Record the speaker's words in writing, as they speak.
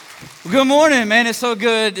Well, good morning, man. It's so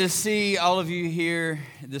good to see all of you here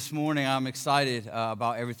this morning. I'm excited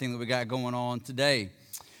about everything that we got going on today.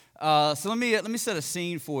 So let me set a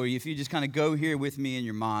scene for you. If you just kind of go here with me in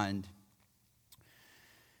your mind.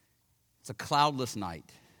 It's a cloudless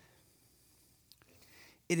night.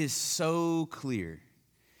 It is so clear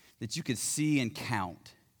that you could see and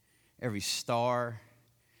count every star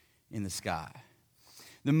in the sky.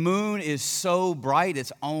 The moon is so bright,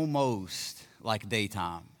 it's almost like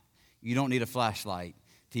daytime. You don't need a flashlight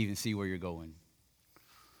to even see where you're going.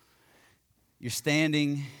 You're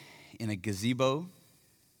standing in a gazebo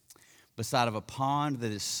beside of a pond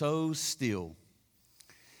that is so still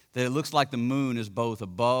that it looks like the moon is both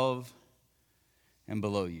above and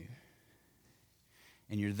below you.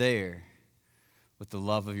 And you're there with the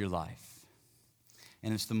love of your life.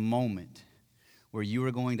 And it's the moment where you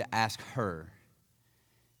are going to ask her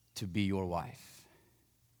to be your wife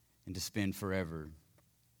and to spend forever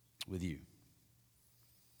with you.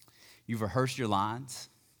 You've rehearsed your lines.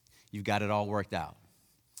 You've got it all worked out.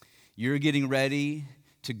 You're getting ready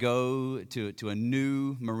to go to a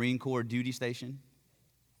new Marine Corps duty station.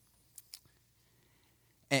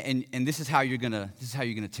 And this is how you're gonna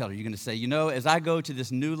tell her. You're gonna say, as I go to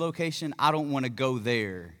this new location, I don't want to go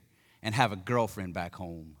there and have a girlfriend back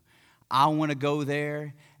home. I want to go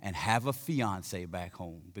there and have a fiance back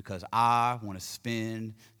home because I want to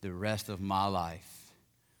spend the rest of my life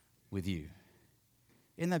with you.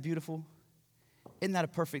 Isn't that beautiful? Isn't that a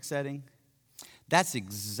perfect setting? That's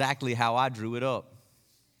exactly how I drew it up.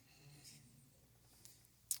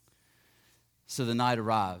 So the night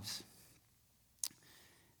arrives.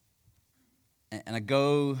 And I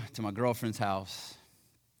go to my girlfriend's house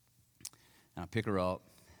and I pick her up.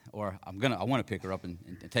 Or I want to pick her up and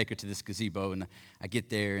take her to this gazebo. And I get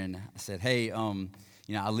there and I said, hey,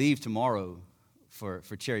 I leave tomorrow for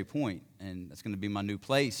Cherry Point, and that's going to be my new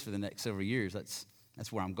place for the next several years.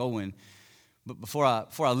 That's where I'm going. But before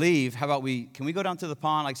I leave, how about can we go down to the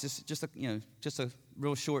pond? Like just a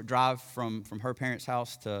real short drive from her parents'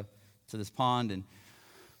 house to this pond, and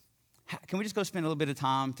can we just go spend a little bit of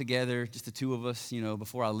time together, just the two of us,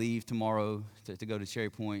 before I leave tomorrow to go to Cherry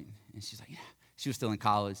Point? And she's like, yeah. She was still in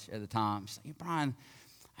college at the time. She's like, Brian,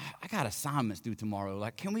 I got assignments due tomorrow.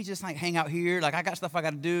 Like, can we just hang out here? Like, I got stuff I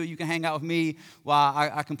got to do. You can hang out with me while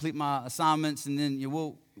I complete my assignments, and then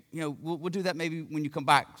we'll do that maybe when you come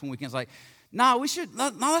back some weekends. Like,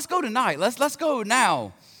 let's go tonight. Let's go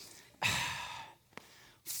now.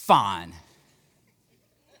 Fine.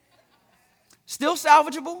 Still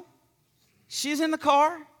salvageable. She's in the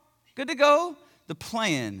car, good to go. The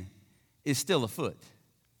plan is still afoot.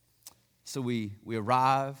 So we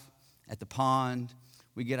arrive at the pond.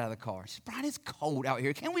 We get out of the car. She says, Brian, it's cold out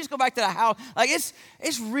here. Can't we just go back to the house? Like, it's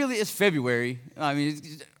February. I mean,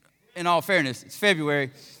 in all fairness, it's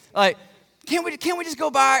February. Like, can't we just go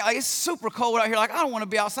back? Like, it's super cold out here. Like, I don't want to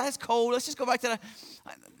be outside. It's cold. Let's just go back to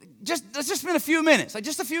let's just spend a few minutes. Like,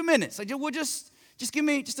 just a few minutes. Like, we'll just give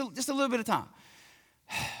me just a little bit of time.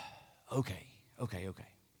 Okay.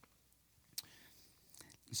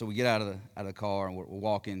 So we get out of the car and we're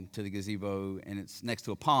walking to the gazebo, and it's next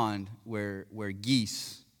to a pond where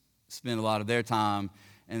geese spend a lot of their time,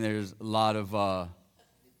 and there's a lot of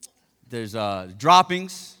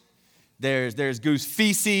droppings, there's goose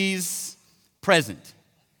feces present.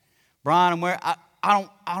 Brian, I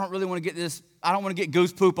don't really want to get this. I don't want to get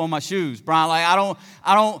goose poop on my shoes, Brian. Like I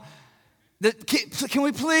don't. Can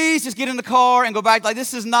we please just get in the car and go back? Like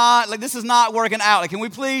this is not working out. Like, can we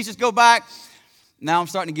please just go back? Now I'm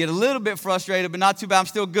starting to get a little bit frustrated, but not too bad. I'm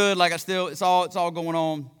still good. Like it's all going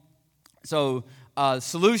on. So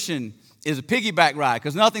solution is a piggyback ride,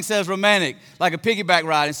 because nothing says romantic like a piggyback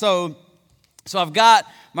ride. And so I've got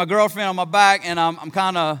my girlfriend on my back, and I'm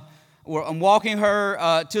walking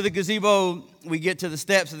her to the gazebo. We get to the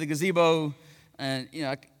steps of the gazebo, and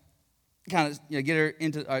I kind of get her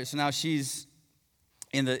into. All right, so now she's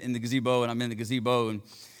in the gazebo, and I'm in the gazebo, and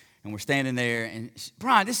we're standing there. And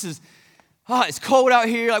Brian, it's cold out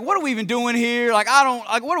here. Like, what are we even doing here? Like,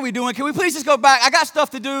 what are we doing? Can we please just go back? I got stuff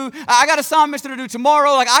to do. I got assignments to do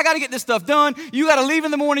tomorrow. Like, I got to get this stuff done. You got to leave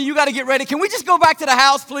in the morning. You got to get ready. Can we just go back to the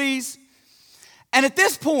house, please? And at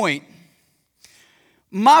this point,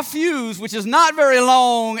 my fuse, which is not very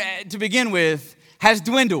long to begin with, has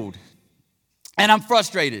dwindled. And I'm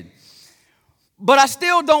frustrated. But I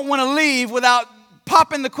still don't want to leave without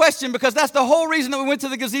popping the question, because that's the whole reason that we went to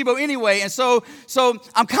the gazebo anyway. And so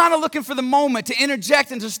I'm kind of looking for the moment to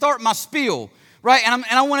interject and to start my spiel. right? And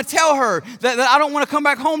I want to tell her that I don't want to come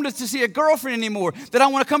back home to see a girlfriend anymore, that I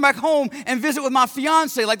want to come back home and visit with my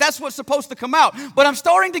fiance. Like, that's what's supposed to come out. But I'm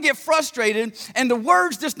starting to get frustrated, and the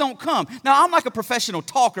words just don't come. Now, I'm like a professional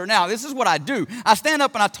talker now. This is what I do. I stand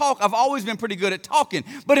up and I talk. I've always been pretty good at talking.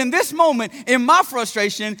 But in this moment, in my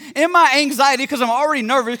frustration, in my anxiety, because I'm already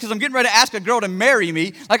nervous, because I'm getting ready to ask a girl to marry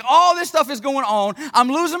me, like all this stuff is going on,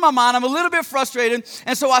 I'm losing my mind. I'm a little bit frustrated.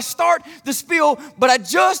 And so I start the spiel, but I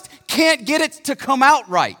just can't get it to come out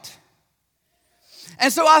right.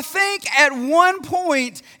 And so I think at one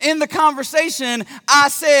point in the conversation, I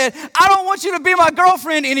said, I don't want you to be my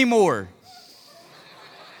girlfriend anymore.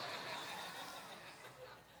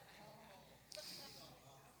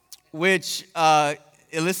 Which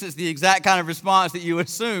elicits the exact kind of response that you would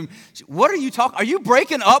assume. What are you talking? Are you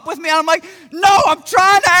breaking up with me? And I'm like, no, I'm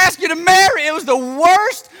trying to ask you to marry. It was the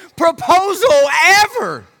worst proposal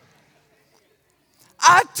ever.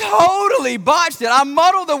 I totally botched it. I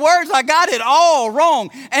muddled the words. I got it all wrong.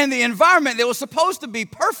 And the environment that was supposed to be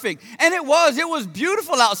perfect, and it was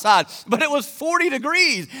beautiful outside, but it was 40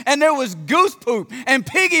 degrees, and there was goose poop and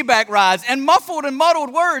piggyback rides and muffled and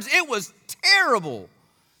muddled words. It was terrible.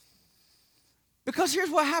 Because here's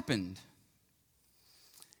what happened.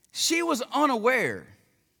 She was unaware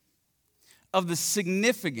of the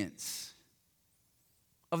significance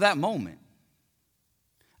of that moment.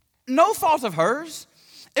 No fault of hers.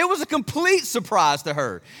 It was a complete surprise to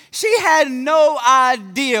her. She had no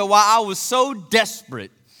idea why I was so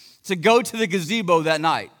desperate to go to the gazebo that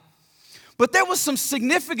night. But there was some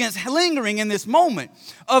significance lingering in this moment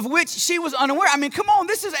of which she was unaware. I mean, come on,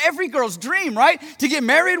 this is every girl's dream, right? To get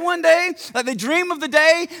married one day, like they dream of the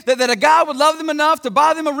day that a guy would love them enough to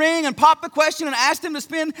buy them a ring and pop the question and ask them to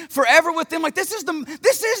spend forever with them. Like, this is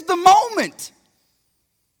the moment.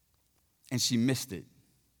 And she missed it.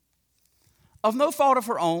 Of no fault of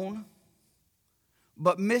her own,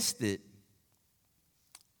 but missed it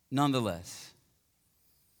nonetheless.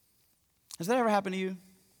 Has that ever happened to you?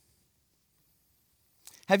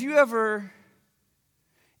 Have you ever,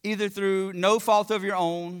 either through no fault of your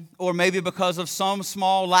own, or maybe because of some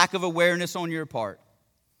small lack of awareness on your part,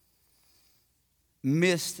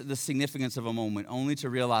 missed the significance of a moment only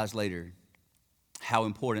to realize later how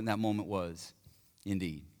important that moment was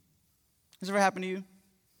indeed? Has it ever happened to you?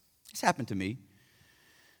 It's happened to me.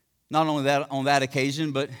 Not only that on that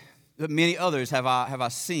occasion, but many others have I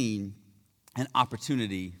seen an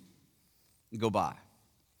opportunity go by.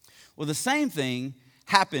 Well, the same thing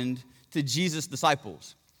happened to Jesus'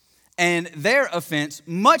 disciples. And their offense,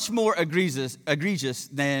 much more egregious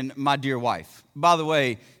than my dear wife. By the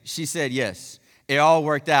way, she said yes. It all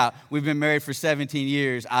worked out. We've been married for 17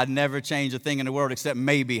 years. I'd never change a thing in the world except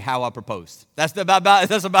maybe how I proposed. That's about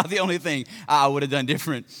the only thing I would have done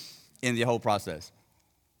different in the whole process.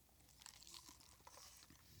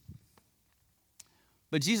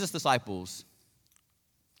 But Jesus' disciples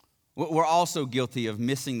were also guilty of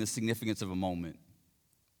missing the significance of a moment.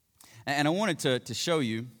 And I wanted to show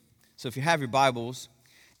you, so if you have your Bibles,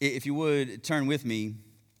 if you would turn with me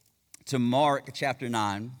to Mark chapter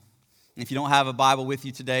 9. If you don't have a Bible with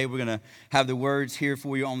you today, we're going to have the words here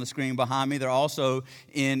for you on the screen behind me. They're also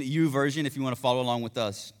in YouVersion if you want to follow along with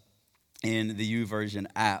us in the YouVersion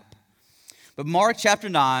app. But Mark chapter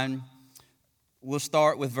 9, we'll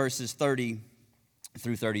start with verses 30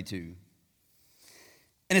 through 32.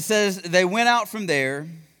 And it says, they went out from there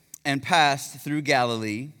and passed through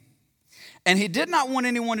Galilee. And he did not want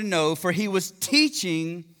anyone to know, for he was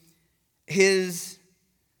teaching his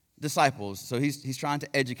disciples. So he's trying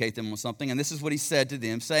to educate them on something. And this is what he said to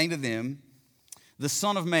them, saying to them, the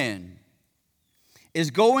Son of Man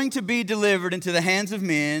is going to be delivered into the hands of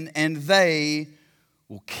men, and they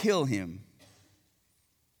will kill him.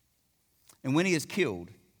 And when he is killed,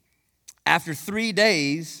 after 3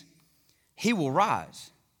 days, he will rise.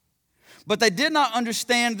 But they did not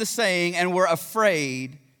understand the saying and were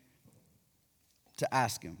afraid to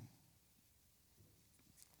ask him.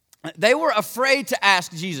 They were afraid to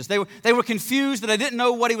ask Jesus. They were confused, that they didn't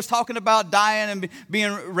know what he was talking about, dying and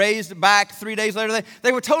being raised back 3 days later.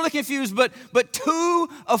 They were totally confused, but too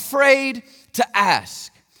afraid to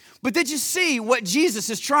ask. But did you see what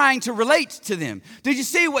Jesus is trying to relate to them? Did you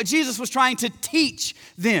see what Jesus was trying to teach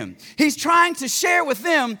them? He's trying to share with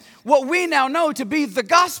them what we now know to be the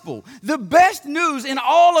gospel, the best news in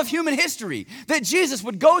all of human history, that Jesus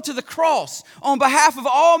would go to the cross on behalf of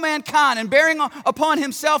all mankind and bearing upon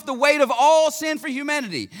himself the weight of all sin for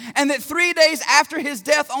humanity, and that 3 days after his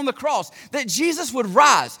death on the cross, that Jesus would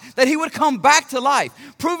rise, that he would come back to life,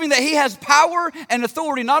 proving that he has power and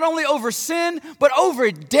authority not only over sin, but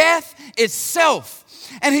over death itself.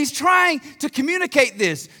 And he's trying to communicate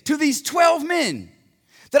this to these 12 men,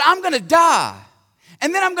 that I'm going to die,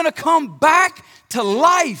 and then I'm going to come back to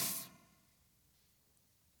life.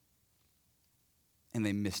 And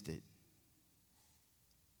they missed it.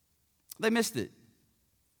 They missed it.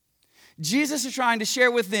 Jesus is trying to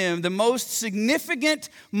share with them the most significant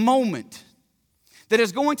moment that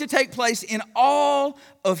is going to take place in all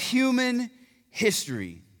of human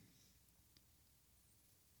history.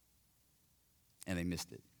 And they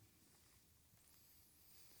missed it.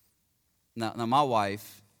 Now my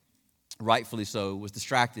wife, rightfully so, was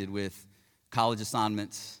distracted with college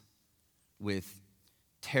assignments, with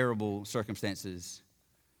terrible circumstances,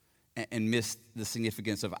 and missed the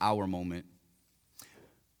significance of our moment.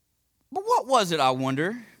 But what was it, I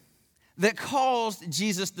wonder, that caused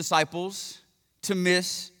Jesus' disciples to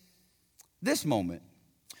miss this moment?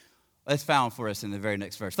 That's found for us in the very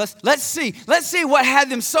next verse. Let's see what had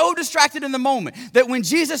them so distracted in the moment that when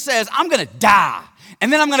Jesus says, I'm going to die,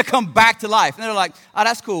 and then I'm going to come back to life. And they're like, oh,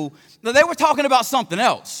 that's cool. No, they were talking about something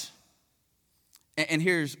else. And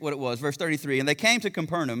here's what it was, verse 33. And they came to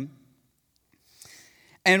Capernaum,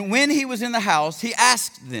 and when he was in the house, he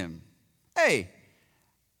asked them, hey,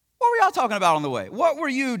 what were y'all talking about on the way? What were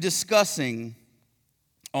you discussing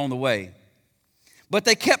on the way? But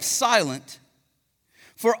they kept silent,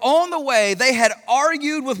 for on the way they had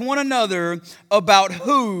argued with one another about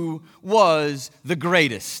who was the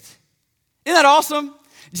greatest. Isn't that awesome?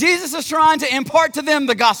 Jesus is trying to impart to them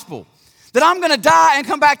the gospel, that I'm going to die and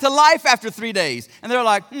come back to life after 3 days. And they're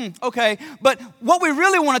like, okay. But what we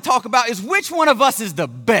really want to talk about is which one of us is the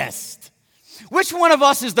best? Which one of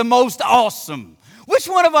us is the most awesome? Which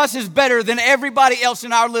one of us is better than everybody else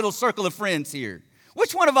in our little circle of friends here?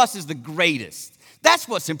 Which one of us is the greatest? That's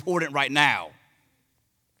what's important right now.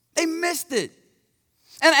 They missed it.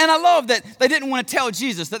 And I love that they didn't want to tell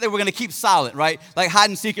Jesus that they were going to keep silent, right? Like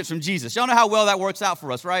hiding secrets from Jesus. Y'all know how well that works out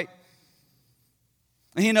for us, right?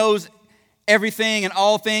 And he knows everything and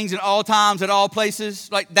all things and all times and all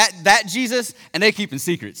places. Like that Jesus, and they keeping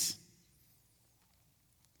secrets.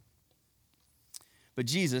 But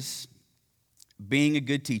Jesus, being a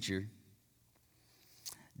good teacher,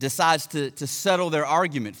 decides to settle their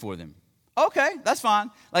argument for them. Okay, that's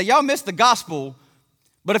fine. Like, y'all missed the gospel,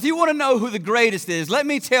 but if you want to know who the greatest is, let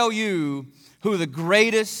me tell you who the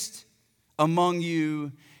greatest among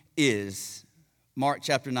you is. Mark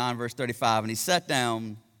chapter 9, verse 35. And he sat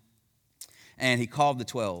down and he called the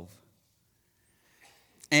 12.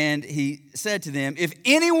 And he said to them, if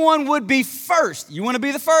anyone would be first, you want to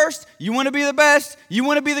be the first, you want to be the best, you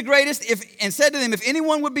want to be the greatest, and said to them, if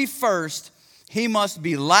anyone would be first, he must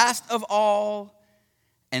be last of all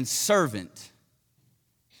and servant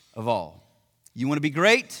of all. You want to be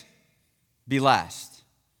great? Be last.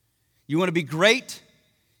 You want to be great?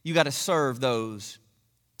 You got to serve those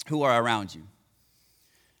who are around you.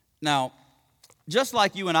 Now, just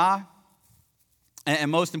like you and I, and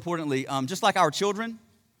most importantly, just like our children,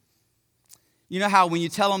 you know how when you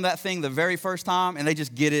tell them that thing the very first time and they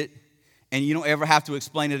just get it, and you don't ever have to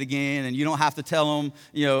explain it again, and you don't have to tell them,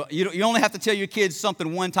 you only have to tell your kids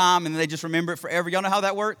something one time and they just remember it forever. Y'all know how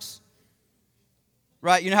that works?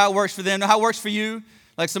 Right? You know how it works for them? You know how it works for you?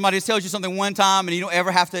 Like somebody tells you something one time and you don't ever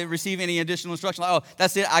have to receive any additional instruction. Like, oh,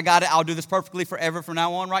 that's it, I got it, I'll do this perfectly forever from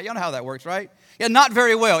now on, right? Y'all know how that works, right? Yeah, not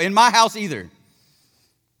very well. In my house either.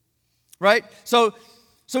 Right? So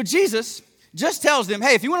Jesus just tells them,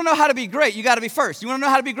 hey, if you want to know how to be great, you got to be first. You want to know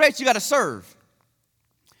how to be great, you got to serve.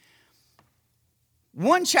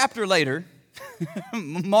 One chapter later,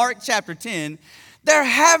 Mark chapter 10, they're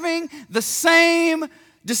having the same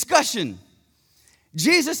discussion.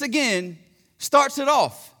 Jesus, again, starts it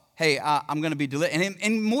off. Hey, I'm going to be delivered. And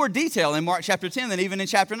in more detail in Mark chapter 10 than even in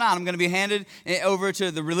chapter 9, I'm going to be handed over to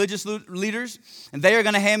the religious leaders, and they are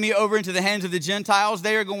going to hand me over into the hands of the Gentiles.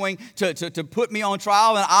 They are going to put me on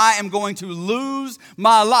trial, and I am going to lose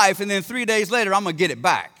my life, and then 3 days later, I'm going to get it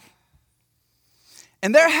back.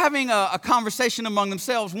 And they're having a conversation among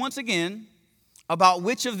themselves once again about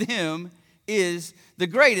which of them is the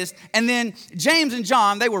greatest. And then James and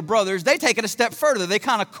John, they were brothers. They take it a step further. They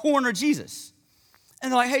kind of corner Jesus.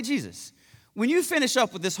 And they're like, hey, Jesus, when you finish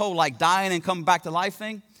up with this whole like dying and coming back to life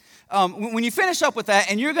thing, when you finish up with that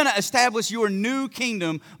and you're going to establish your new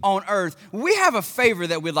kingdom on earth, we have a favor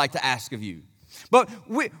that we'd like to ask of you. But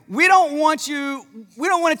we don't want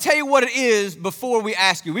to tell you what it is before we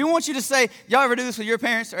ask you. We want you to say, y'all ever do this with your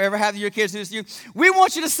parents or ever have your kids do this to you? We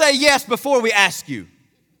want you to say yes before we ask you.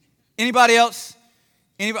 Anybody else?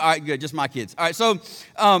 Anybody? All right, good, just my kids. All right, so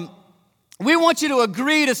we want you to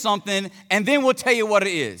agree to something and then we'll tell you what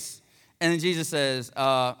it is. And then Jesus says,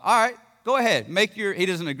 all right, go ahead. He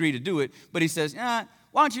doesn't agree to do it, but he says, why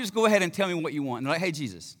don't you just go ahead and tell me what you want? And they're like, hey,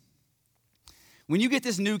 Jesus, when you get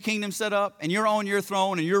this new kingdom set up and you're on your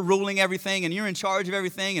throne and you're ruling everything and you're in charge of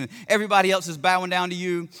everything and everybody else is bowing down to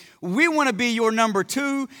you, we want to be your number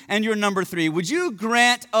 2 and your number 3. Would you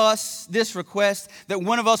grant us this request that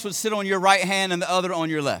one of us would sit on your right hand and the other on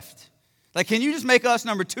your left? Like, can you just make us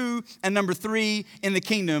number 2 and number 3 in the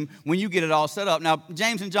kingdom when you get it all set up? Now,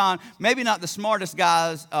 James and John, maybe not the smartest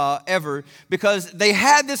guys ever, because they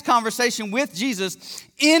had this conversation with Jesus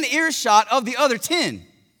in earshot of the other 10.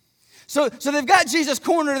 So they've got Jesus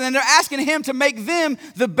cornered, and they're asking him to make them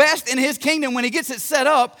the best in his kingdom when he gets it set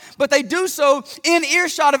up, but they do so in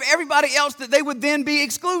earshot of everybody else that they would then be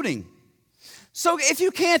excluding. So if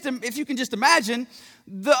you can just imagine,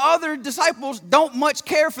 the other disciples don't much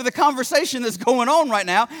care for the conversation that's going on right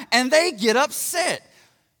now, and they get upset.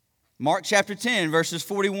 Mark chapter 10, verses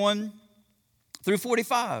 41 through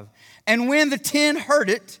 45. And when the 10 heard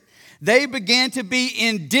it, they began to be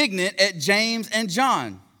indignant at James and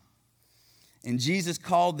John. And Jesus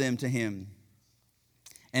called them to him,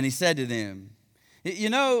 and he said to them,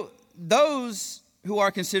 you know, those who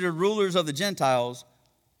are considered rulers of the Gentiles,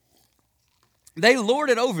 they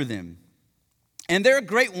lord it over them, and their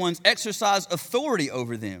great ones exercise authority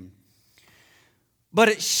over them. But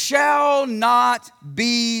it shall not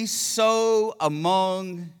be so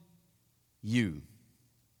among you.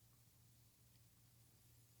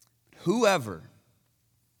 Whoever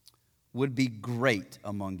would be great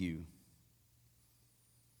among you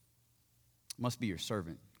must be your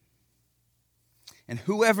servant. And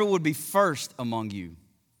whoever would be first among you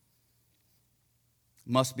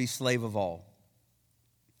must be slave of all.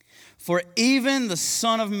 For even the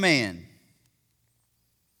Son of Man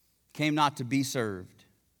came not to be served,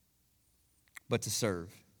 but to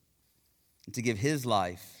serve, and to give his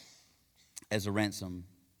life as a ransom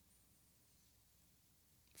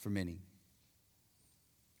for many.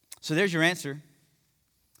 So there's your answer.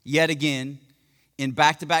 Yet again, in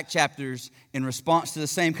back-to-back chapters, in response to the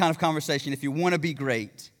same kind of conversation, if you want to be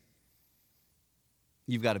great,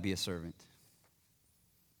 you've got to be a servant.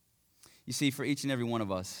 You see, for each and every one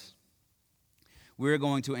of us, we're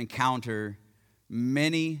going to encounter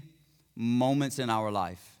many moments in our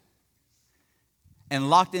life. And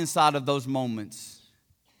locked inside of those moments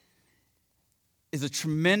is a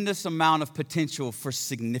tremendous amount of potential for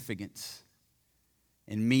significance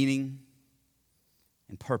and meaning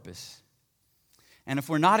and purpose. And if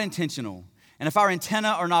we're not intentional, and if our antenna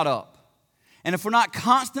are not up, and if we're not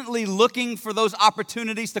constantly looking for those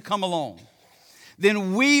opportunities to come along,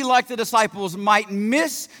 then we, like the disciples, might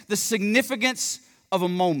miss the significance of a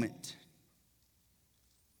moment.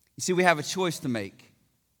 You see, we have a choice to make.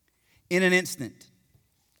 In an instant,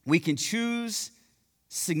 we can choose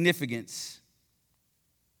significance.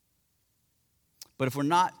 But if we're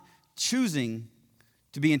not choosing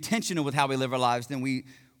to be intentional with how we live our lives, then we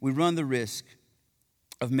run the risk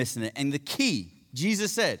of missing it. And the key,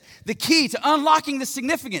 Jesus said, the key to unlocking the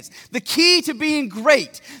significance, the key to being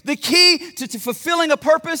great, the key to fulfilling a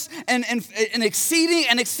purpose and exceeding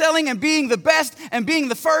and excelling and being the best and being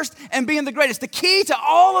the first and being the greatest, the key to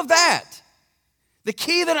all of that, the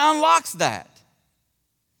key that unlocks that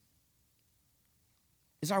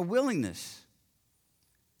is our willingness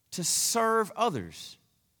to serve others.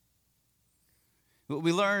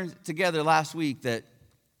 We learned together last week that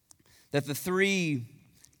the 3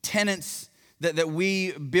 tenets that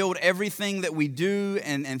we build everything that we do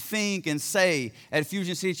and think and say at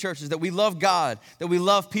Fusion City Church is that we love God, that we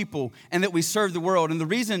love people, and that we serve the world. And the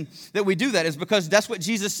reason that we do that is because that's what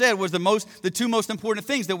Jesus said was the 2 most important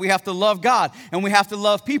things, that we have to love God and we have to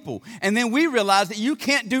love people. And then we realize that you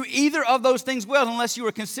can't do either of those things well unless you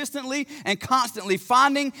are consistently and constantly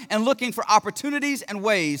finding and looking for opportunities and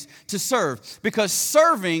ways to serve, because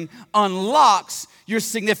serving unlocks your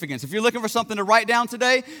significance. If you're looking for something to write down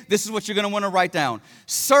today, this is what you're going to want to write down.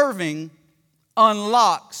 Serving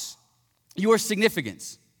unlocks your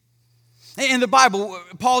significance. In the Bible,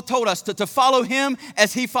 Paul told us to follow him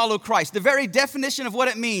as he followed Christ. The very definition of what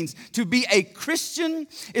it means to be a Christian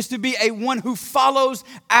is to be a one who follows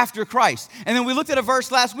after Christ. And then we looked at a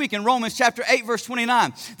verse last week in Romans chapter 8, verse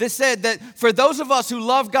 29, that said that for those of us who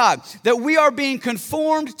love God, that we are being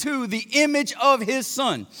conformed to the image of his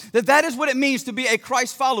Son. That is what it means to be a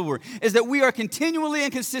Christ follower, is that we are continually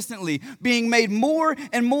and consistently being made more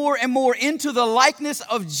and more and more into the likeness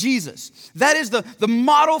of Jesus. That is the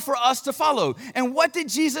model for us to follow. And what did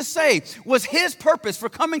Jesus say was his purpose for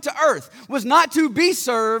coming to earth was not to be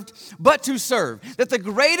served, but to serve. That the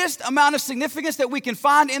greatest amount of significance that we can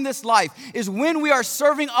find in this life is when we are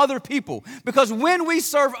serving other people. Because when we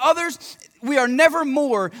serve others, we are never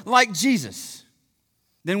more like Jesus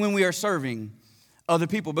than when we are serving other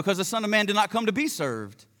people, because the Son of Man did not come to be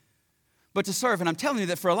served, but to serve. And I'm telling you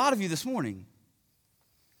that for a lot of you this morning,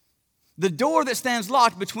 the door that stands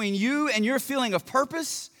locked between you and your feeling of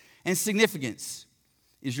purpose and significance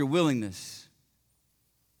is your willingness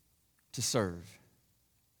to serve,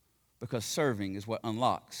 because serving is what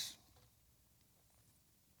unlocks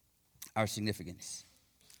our significance.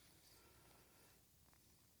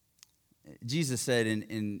 Jesus said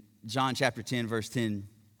in John chapter 10, verse 10,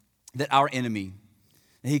 that our enemy,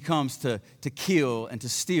 he comes to kill and to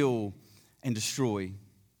steal and destroy.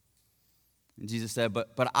 And Jesus said,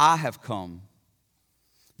 but I have come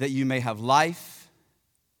that you may have life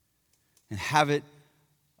and have it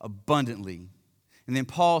abundantly. And then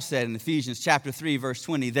Paul said in Ephesians chapter 3, verse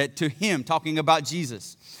 20, that to him, talking about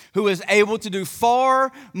Jesus, who is able to do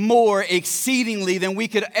far more exceedingly than we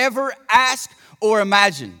could ever ask or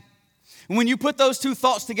imagine. When you put those two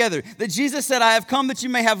thoughts together, that Jesus said, I have come that you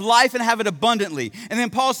may have life and have it abundantly. And then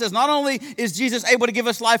Paul says, not only is Jesus able to give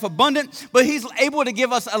us life abundant, but he's able to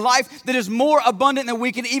give us a life that is more abundant than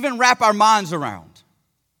we can even wrap our minds around.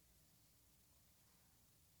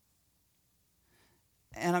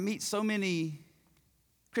 And I meet so many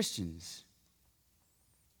Christians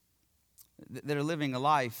that are living a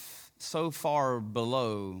life so far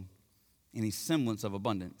below any semblance of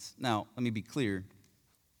abundance. Now, let me be clear.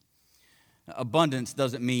 Abundance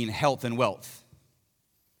doesn't mean health and wealth.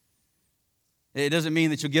 It doesn't mean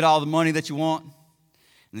that you'll get all the money that you want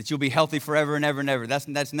and that you'll be healthy forever and ever and ever.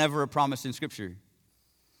 That's never a promise in Scripture.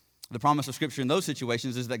 The promise of Scripture in those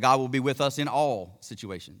situations is that God will be with us in all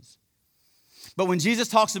situations. But when Jesus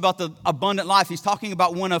talks about the abundant life, he's talking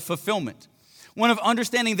about one of fulfillment, one of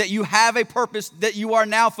understanding that you have a purpose that you are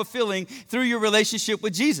now fulfilling through your relationship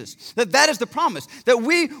with Jesus. That is the promise, that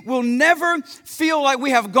we will never feel like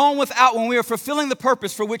we have gone without when we are fulfilling the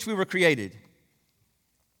purpose for which we were created.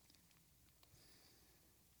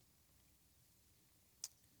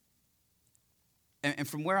 And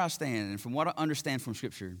from where I stand and from what I understand from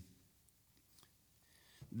Scripture,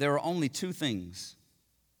 there are only two things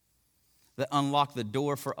that unlock the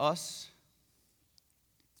door for us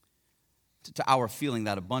to our feeling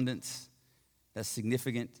that abundance, that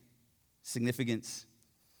significance,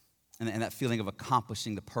 and that feeling of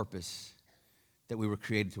accomplishing the purpose that we were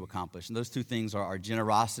created to accomplish. And those two things are our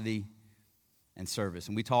generosity and service.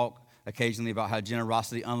 And we talk occasionally about how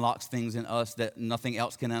generosity unlocks things in us that nothing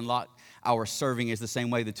else can unlock. Our serving is the same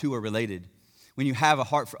way. The two are related. When you have a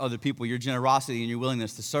heart for other people, your generosity and your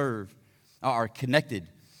willingness to serve are connected.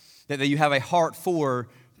 That you have a heart for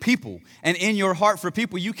people. And in your heart for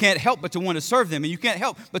people, you can't help but to want to serve them. And you can't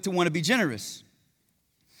help but to want to be generous.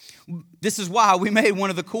 This is why we made one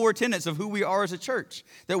of the core tenets of who we are as a church,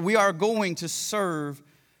 that we are going to serve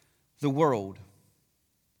the world.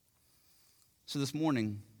 So this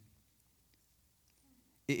morning,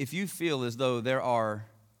 if you feel as though there are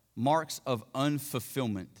marks of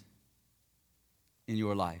unfulfillment in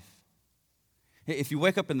your life, if you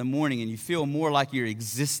wake up in the morning and you feel more like you're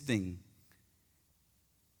existing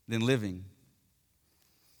than living,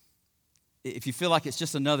 if you feel like it's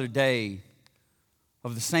just another day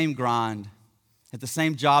of the same grind, at the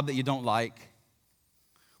same job that you don't like,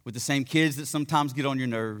 with the same kids that sometimes get on your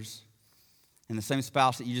nerves, and the same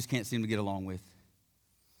spouse that you just can't seem to get along with,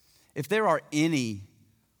 if there are any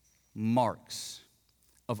marks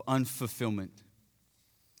of unfulfillment,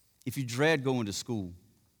 if you dread going to school,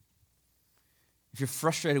 if you're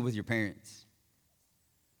frustrated with your parents,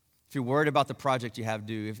 if you're worried about the project you have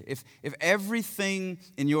due, if everything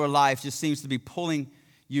in your life just seems to be pulling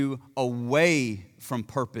you away from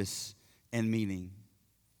purpose and meaning,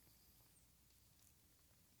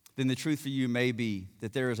 then the truth for you may be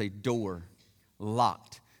that there is a door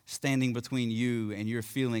locked, standing between you and your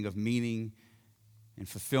feeling of meaning and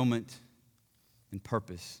fulfillment and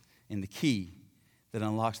purpose. And the key that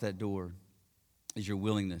unlocks that door is your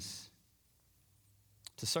willingness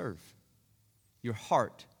to serve, your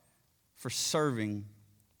heart for serving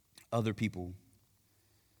other people.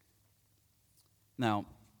 Now,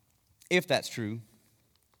 if that's true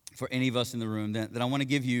for any of us in the room, then I want to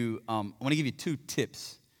give you two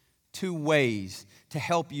tips, two ways to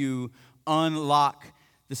help you unlock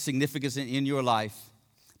the significance in your life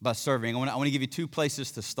by serving. I want to give you two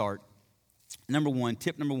places to start.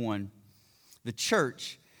 Tip number one, the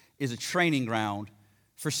church is a training ground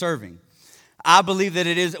for serving. I believe that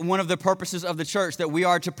it is one of the purposes of the church that we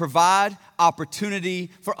are to provide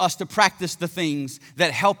opportunity for us to practice the things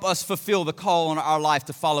that help us fulfill the call on our life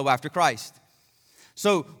to follow after Christ.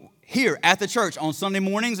 So here at the church on Sunday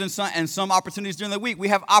mornings and some opportunities during the week. We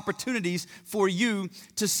have opportunities for you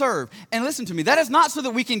to serve. And listen to me, that is not so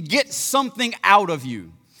that we can get something out of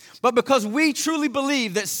you, but because we truly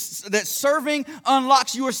believe that serving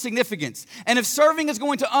unlocks your significance. And if serving is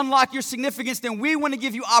going to unlock your significance, then we want to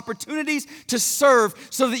give you opportunities to serve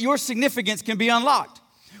so that your significance can be unlocked.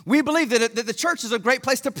 We believe that the church is a great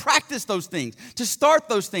place to practice those things, to start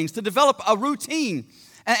those things, to develop a routine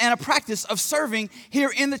and a practice of serving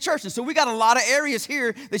here in the church. And so we got a lot of areas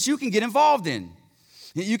here that you can get involved in.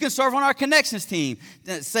 You can serve on our connections team,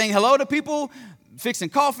 saying hello to people, fixing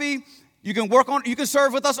coffee. You can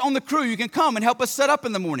serve with us on the crew. You can come and help us set up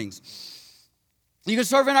in the mornings. You can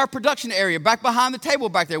serve in our production area, back behind the table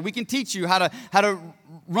back there. We can teach you how to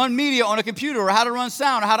run media on a computer, or how to run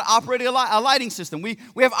sound, or how to operate a lighting system. We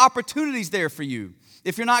have opportunities there for you.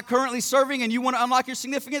 If you're not currently serving and you want to unlock your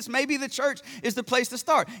significance, maybe the church is the place to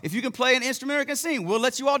start. If you can play an instrument or can sing, we'll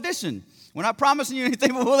let you audition. We're not promising you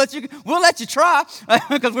anything, but we'll let you try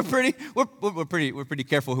because we're pretty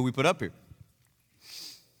careful who we put up here.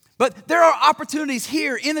 But there are opportunities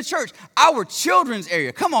here in the church. Our children's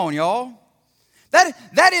area. Come on, y'all.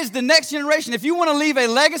 That is the next generation. If you want to leave a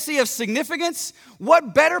legacy of significance,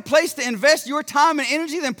 what better place to invest your time and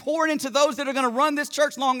energy than pouring into those that are going to run this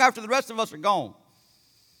church long after the rest of us are gone?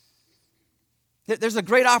 There's a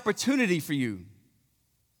great opportunity for you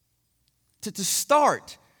to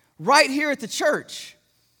start right here at the church,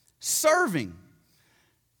 serving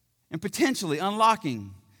and potentially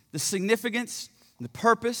unlocking the significance and the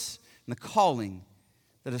purpose and the calling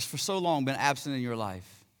that has for so long been absent in your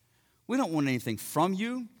life. We don't want anything from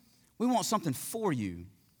you. We want something for you.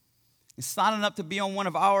 And signing up to be on one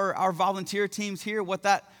of our volunteer teams here, what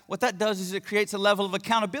that does is it creates a level of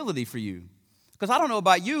accountability for you. Because I don't know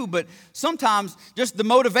about you, but sometimes just the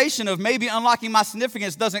motivation of maybe unlocking my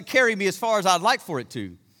significance doesn't carry me as far as I'd like for it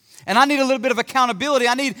to. And I need a little bit of accountability.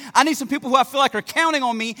 I need some people who I feel like are counting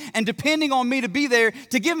on me and depending on me to be there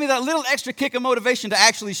to give me that little extra kick of motivation to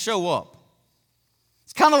actually show up.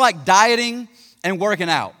 It's kind of like dieting and working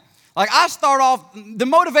out. Like I start off, the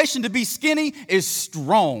motivation to be skinny is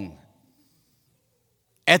strong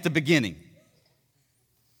at the beginning.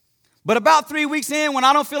 But about 3 weeks in, when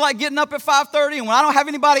I don't feel like getting up at 5:30 and when I don't have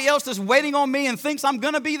anybody else that's waiting on me and thinks I'm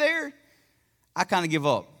going to be there, I kind of give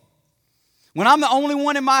up. When I'm the only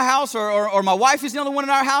one in my house or my wife is the only one in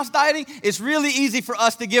our house dieting, it's really easy for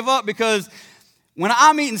us to give up because when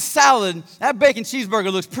I'm eating salad, that bacon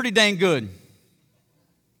cheeseburger looks pretty dang good.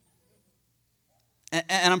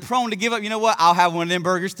 And I'm prone to give up. You know what? I'll have one of them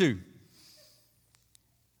burgers too.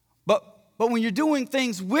 But when you're doing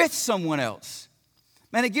things with someone else,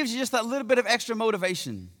 man, it gives you just that little bit of extra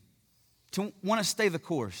motivation to want to stay the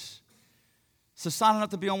course. So signing up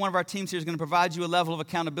to be on one of our teams here is going to provide you a level of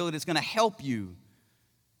accountability that's going to help you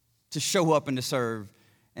to show up and to serve,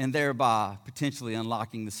 and thereby potentially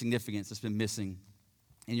unlocking the significance that's been missing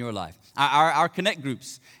in your life. Our Connect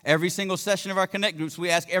groups, every single session of our Connect groups, we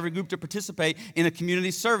ask every group to participate in a community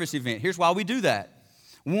service event. Here's why we do that.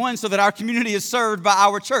 One, so that our community is served by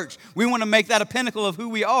our church. We want to make that a pinnacle of who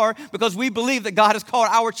we are because we believe that God has called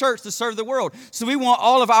our church to serve the world. So we want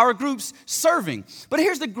all of our groups serving. But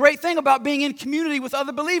here's the great thing about being in community with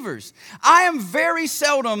other believers. I am very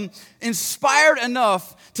seldom inspired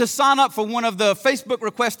enough to sign up for one of the Facebook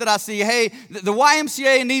requests that I see. Hey, the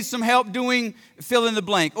YMCA needs some help doing fill in the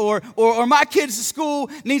blank. Or my kids' school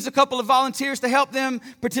needs a couple of volunteers to help them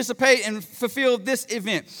participate and fulfill this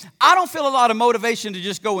event. I don't feel a lot of motivation to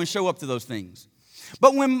just go and show up to those things.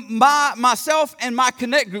 But when myself and my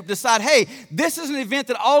Connect group decide, hey, this is an event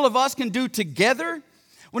that all of us can do together,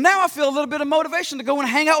 well, now I feel a little bit of motivation to go and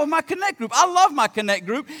hang out with my Connect group. I love my Connect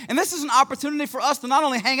group, and this is an opportunity for us to not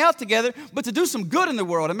only hang out together, but to do some good in the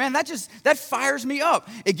world. And man, that fires me up.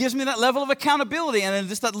 It gives me that level of accountability and then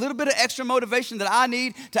just that little bit of extra motivation that I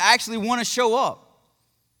need to actually want to show up.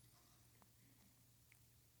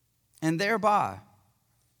 And thereby,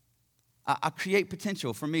 I create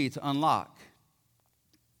potential for me to unlock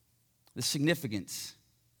the significance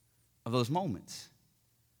of those moments.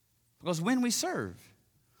 Because when we serve,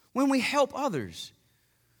 when we help others,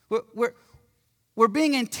 we're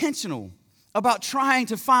being intentional about trying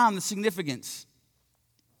to find the significance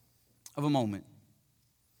of a moment.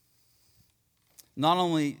 Not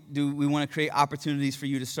only do we want to create opportunities for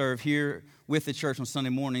you to serve here with the church on Sunday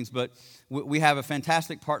mornings, but we have a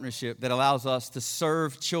fantastic partnership that allows us to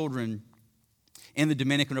serve children in the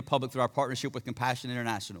Dominican Republic through our partnership with Compassion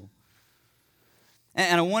International.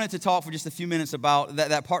 And I wanted to talk for just a few minutes about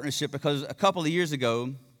that partnership because a couple of years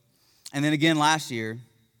ago, and then again last year,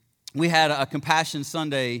 we had a Compassion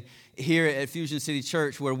Sunday here at Fusion City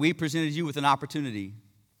Church where we presented you with an opportunity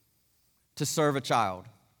to serve a child,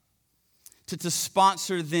 to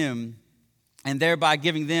sponsor them, and thereby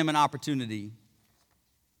giving them an opportunity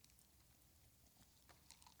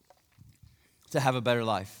to have a better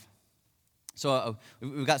life. So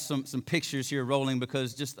we've got some pictures here rolling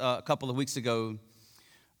because just a couple of weeks ago,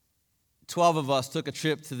 12 of us took a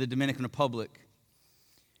trip to the Dominican Republic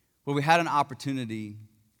where we had an opportunity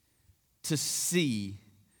to see,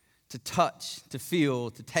 to touch, to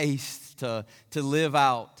feel, to taste, to live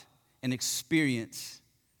out and experience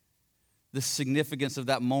the significance of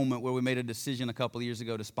that moment where we made a decision a couple of years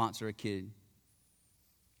ago to sponsor a kid.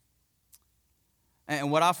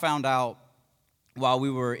 And what I found out while we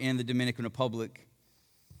were in the Dominican Republic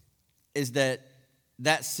is that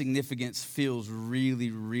significance feels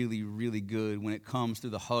really, really, really good when it comes to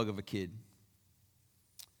the hug of a kid.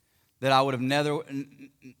 That I would have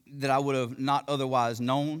not otherwise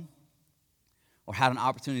known or had an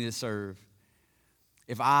opportunity to serve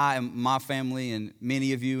if I and my family and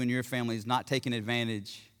many of you and your families not taking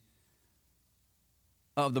advantage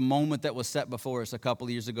of the moment that was set before us a couple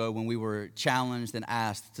of years ago when we were challenged and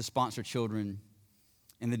asked to sponsor children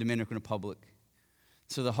in the Dominican Republic.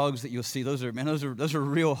 So the hugs that you'll see, those are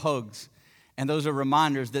real hugs. And those are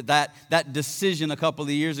reminders that decision a couple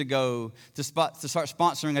of years ago to start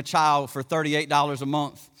sponsoring a child for $38 a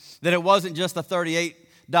month, that it wasn't just a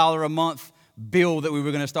 $38 a month bill that we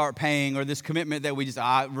were going to start paying or this commitment that we just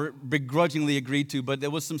begrudgingly agreed to, but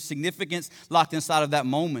there was some significance locked inside of that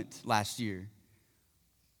moment last year.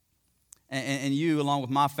 And you, along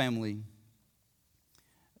with my family,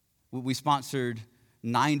 we sponsored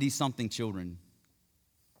 90-something children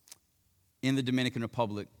in the Dominican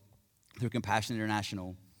Republic through Compassion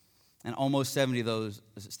International. And almost 70 of those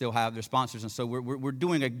still have their sponsors. And so we're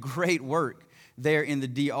doing a great work there in the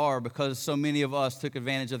DR because so many of us took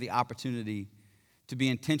advantage of the opportunity to be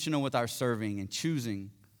intentional with our serving and choosing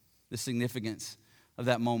the significance of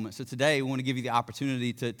that moment. So today we want to give you the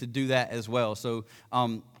opportunity to do that as well. So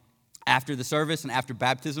after the service and after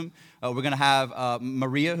baptism, we're going to have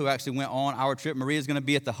Maria, who actually went on our trip. Maria is going to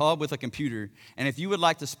be at the hub with a computer. And if you would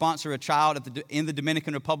like to sponsor a child in the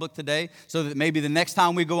Dominican Republic today, so that maybe the next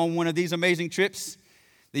time we go on one of these amazing trips,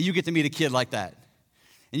 that you get to meet a kid like that.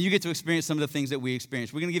 And you get to experience some of the things that we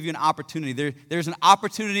experienced. We're going to give you an opportunity. There's an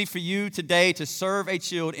opportunity for you today to serve a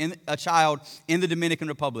child in the Dominican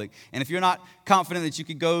Republic. And if you're not confident that you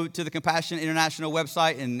could go to the Compassion International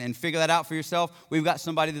website and figure that out for yourself, we've got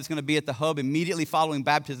somebody that's going to be at the hub immediately following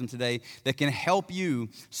baptism today that can help you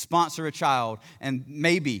sponsor a child. And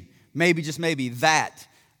maybe, just maybe, that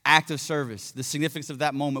act of service, the significance of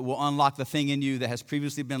that moment will unlock the thing in you that has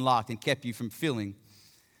previously been locked and kept you from feeling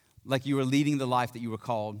like you are leading the life that you were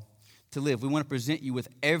called to live. We want to present you with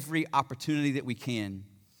every opportunity that we can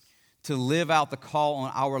to live out the call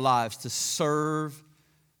on our lives to serve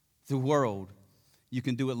the world. You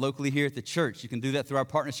can do it locally here at the church. You can do that through our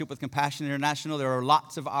partnership with Compassion International. There are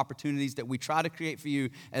lots of opportunities that we try to create for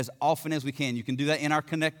you as often as we can. You can do that in our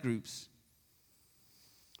Connect groups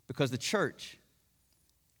because the church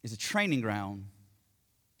is a training ground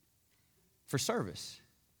for service.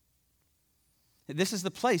 This is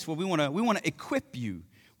the place where we want to equip you.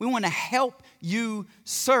 We want to help you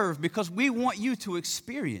serve because we want you to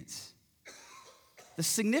experience the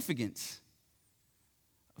significance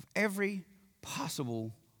of every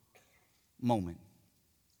possible moment.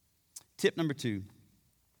 Tip number 2.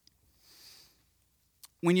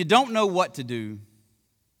 When you don't know what to do,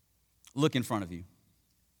 look in front of you.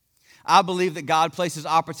 I believe that God places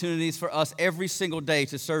opportunities for us every single day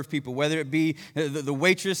to serve people, whether it be the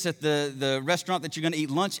waitress at the restaurant that you're going to eat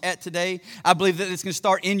lunch at today. I believe that it's going to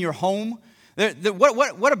start in your home.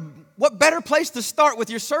 What better place to start with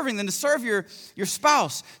your serving than to serve your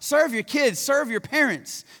spouse, serve your kids, serve your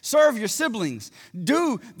parents, serve your siblings.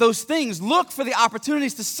 Do those things. Look for the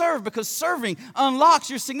opportunities to serve because serving unlocks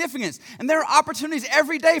your significance. And there are opportunities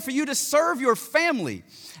every day for you to serve your family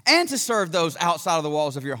and to serve those outside of the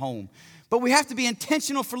walls of your home. But we have to be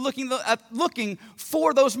intentional for looking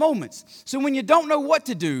for those moments. So when you don't know what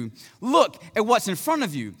to do, look at what's in front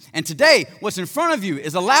of you. And today, what's in front of you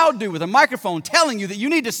is a loud dude with a microphone telling you that you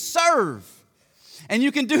need to serve. And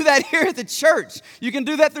you can do that here at the church. You can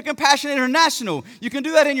do that through Compassion International. You can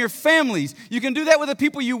do that in your families. You can do that with the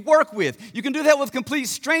people you work with. You can do that with complete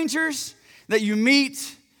strangers that you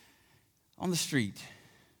meet on the street.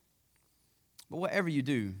 But whatever you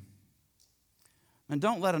do, and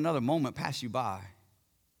don't let another moment pass you by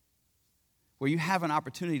where you have an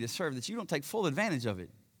opportunity to serve that you don't take full advantage of it.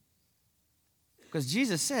 Because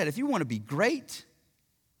Jesus said, if you want to be great,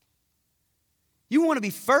 you want to be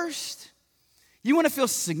first, you want to feel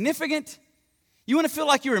significant, you want to feel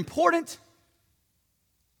like you're important,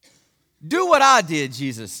 Do what I did,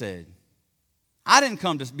 Jesus said. I didn't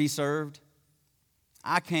come to be served.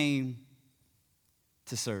 I came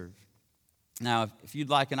to serve. Now, if you'd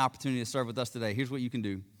like an opportunity to serve with us today, here's what you can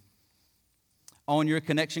do. On your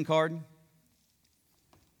connection card,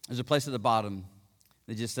 there's a place at the bottom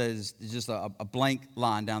that just says, there's just a blank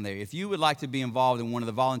line down there. If you would like to be involved in one of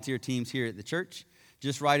the volunteer teams here at the church,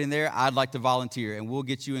 just write in there, I'd like to volunteer, and we'll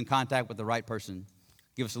get you in contact with the right person.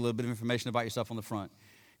 Give us a little bit of information about yourself on the front.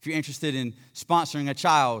 If you're interested in sponsoring a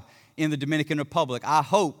child in the Dominican Republic, I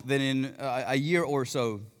hope that in a year or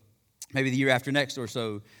so, maybe the year after next or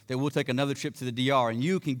so, that we'll take another trip to the DR, and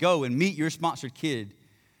you can go and meet your sponsored kid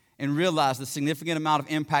and realize the significant amount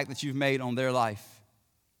of impact that you've made on their life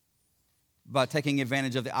by taking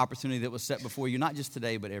advantage of the opportunity that was set before you, not just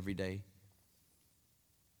today, but every day.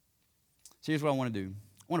 So here's what I want to do.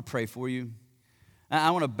 I want to pray for you. I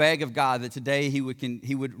want to beg of God that today He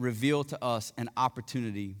would reveal to us an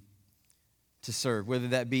opportunity to serve, whether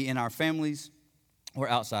that be in our families or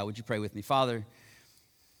outside. Would you pray with me? Father,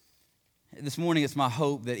 this morning it's my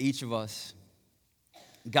hope that each of us,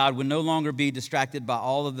 God, would no longer be distracted by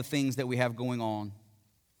all of the things that we have going on,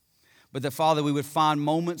 but that, Father, we would find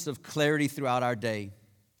moments of clarity throughout our day,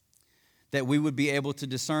 that we would be able to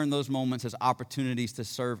discern those moments as opportunities to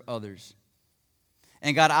serve others.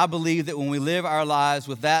 And God, I believe that when we live our lives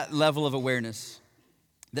with that level of awareness,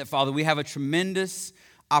 that, Father, we have a tremendous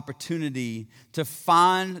opportunity to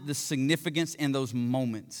find the significance in those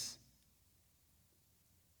moments,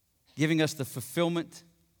 giving us the fulfillment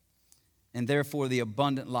and therefore the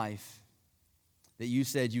abundant life that you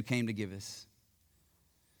said you came to give us.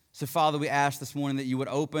 So, Father, we ask this morning that you would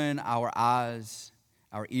open our eyes,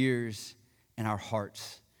 our ears, and our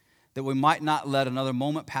hearts, that we might not let another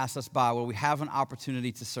moment pass us by where we have an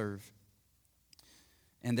opportunity to serve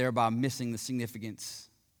and thereby missing the significance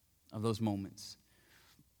of those moments.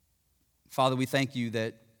 Father, we thank you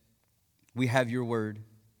that we have your word,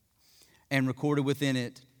 and recorded within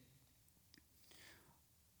it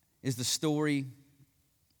is the story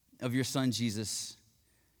of your son Jesus,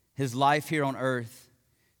 his life here on earth,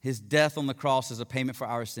 his death on the cross as a payment for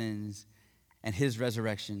our sins, and his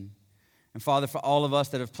resurrection. And Father, for all of us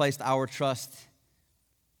that have placed our trust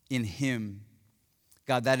in him,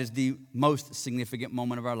 God, that is the most significant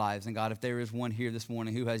moment of our lives. And God, if there is one here this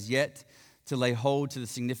morning who has yet to lay hold to the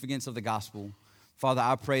significance of the gospel, Father,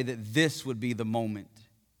 I pray that this would be the moment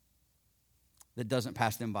that doesn't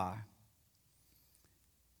pass them by.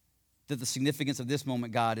 That the significance of this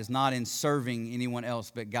moment, God, is not in serving anyone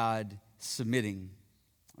else, but God submitting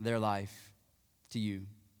their life to you.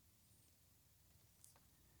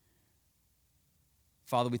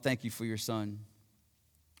 Father, we thank you for your son.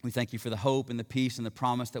 We thank you for the hope and the peace and the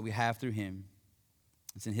promise that we have through him.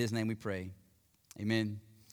 It's in his name we pray. Amen.